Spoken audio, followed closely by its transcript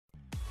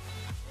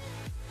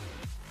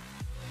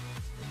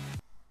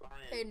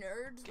Hey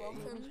nerds,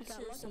 welcome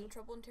to some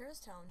trouble in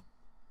Terrace Town.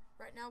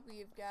 Right now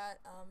we've got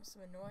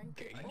some annoying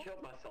people. I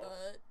killed myself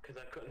because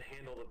I couldn't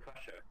handle the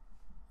pressure.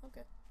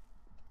 Okay.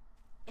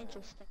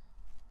 Interesting.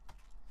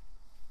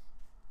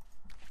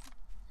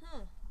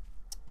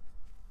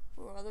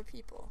 Who are other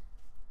people?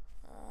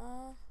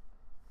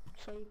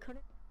 So you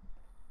couldn't?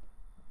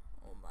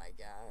 Oh my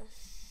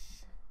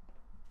gosh.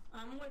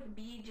 I'm with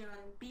B-John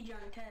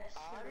Test.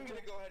 I'm gonna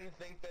go ahead and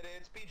think that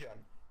it's P-John.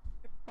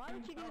 Why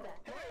would you do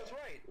that? Hey, I was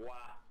right.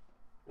 Wow.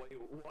 Wait,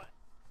 what?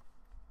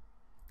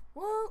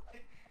 Whoa!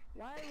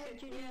 Why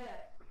would you do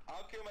that?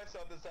 I'll kill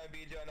myself this time,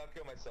 B-John. I'll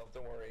kill myself.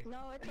 Don't worry.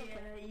 No, it's okay.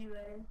 Yeah, you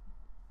would.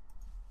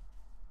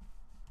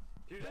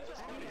 Dude, that's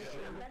That was funny.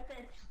 funny. Let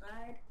that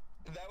slide.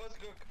 That was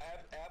good.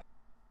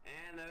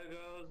 And there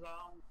goes,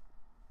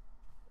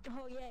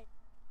 Oh yeah.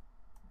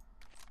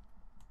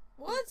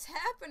 What's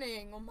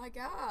happening? Oh my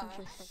gosh.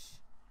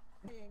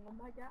 Interesting. Oh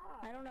my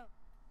gosh. I don't know.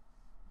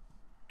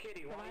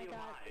 Kitty, why are you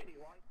high?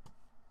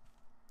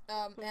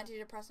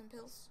 Antidepressant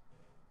pills.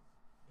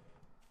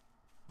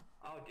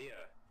 Oh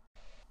dear.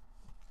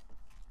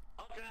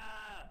 Okay.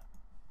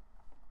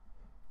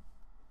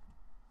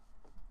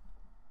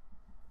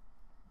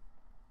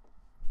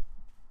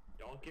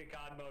 Don't get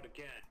God mode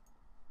again.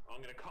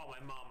 I'm gonna call my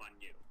mom on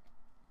you.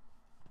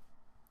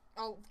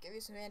 I'll give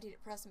you some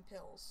antidepressant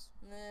pills.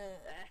 Ugh.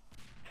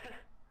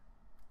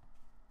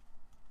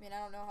 I mean, I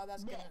don't know how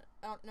that's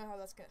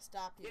gonna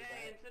stop you.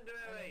 Yay,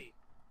 incendiary!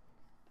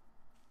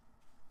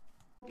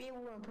 Be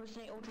able to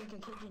impersonate Ultra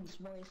Kitchen's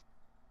voice.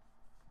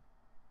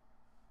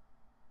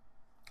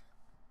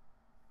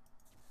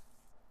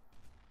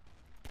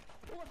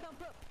 Oh, I found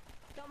Pip!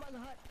 Down by the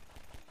hut.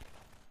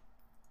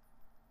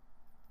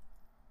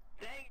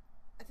 Dang!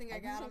 I think I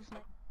got him.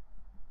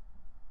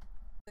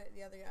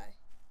 The other guy.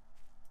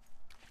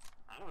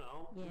 I don't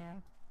know.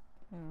 Yeah.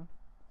 Hmm.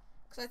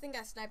 Cause I think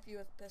I sniped you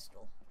with a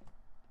pistol.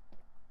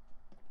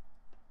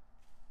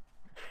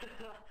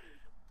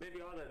 Maybe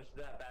I'm not just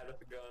that bad with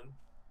the gun.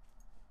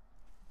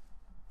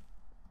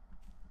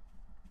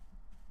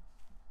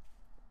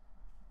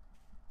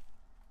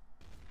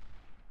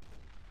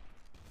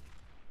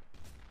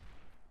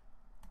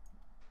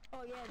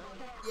 Oh yeah.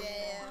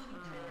 Yeah.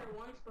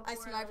 I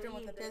sniped him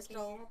with a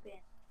pistol.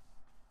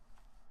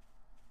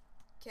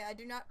 Okay, I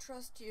do not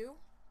trust you,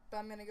 but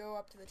I'm gonna go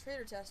up to the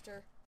traitor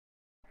tester.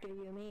 What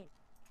do you mean?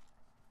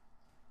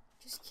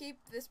 Just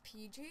keep this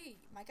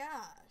PG. My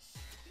gosh.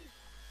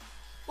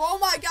 Oh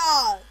my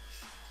gosh!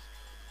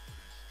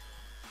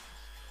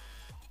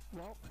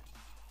 Well.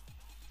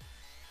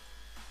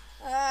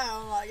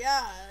 Oh my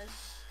gosh.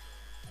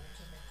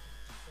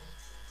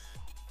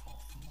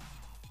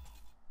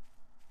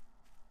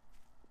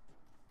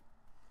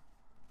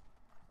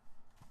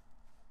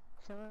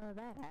 So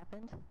that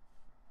happened.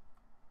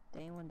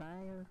 Did anyone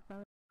die or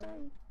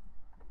something?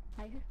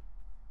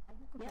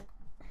 Yep.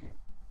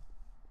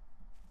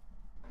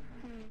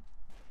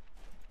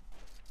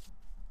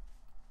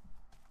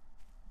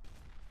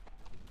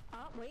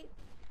 Wait.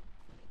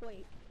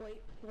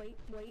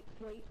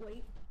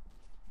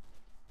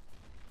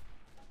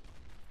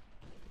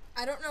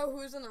 I don't know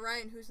who's in the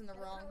right and who's in the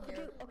wrong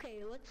here.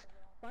 Okay,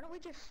 why don't we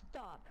just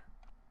stop?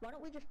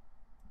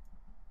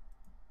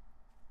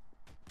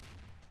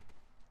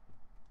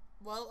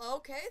 Well,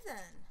 okay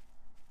then.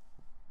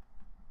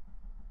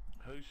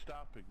 Who's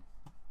stopping?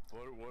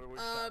 What are we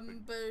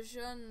stopping?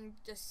 Bajan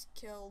just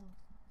killed.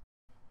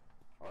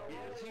 Oh,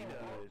 Yes, he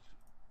does.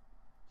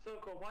 So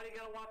cool, why do you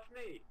gotta watch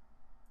me?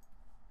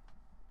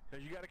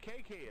 Cause you got a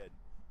cake head.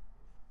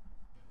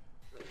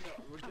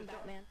 I'm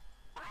Batman.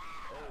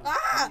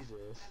 Ah!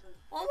 Jesus.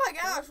 Oh my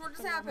gosh, what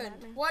just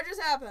happened? What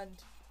just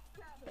happened?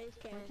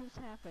 What just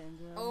happened?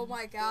 Oh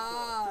my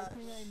god.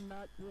 I'm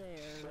not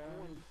there.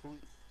 Someone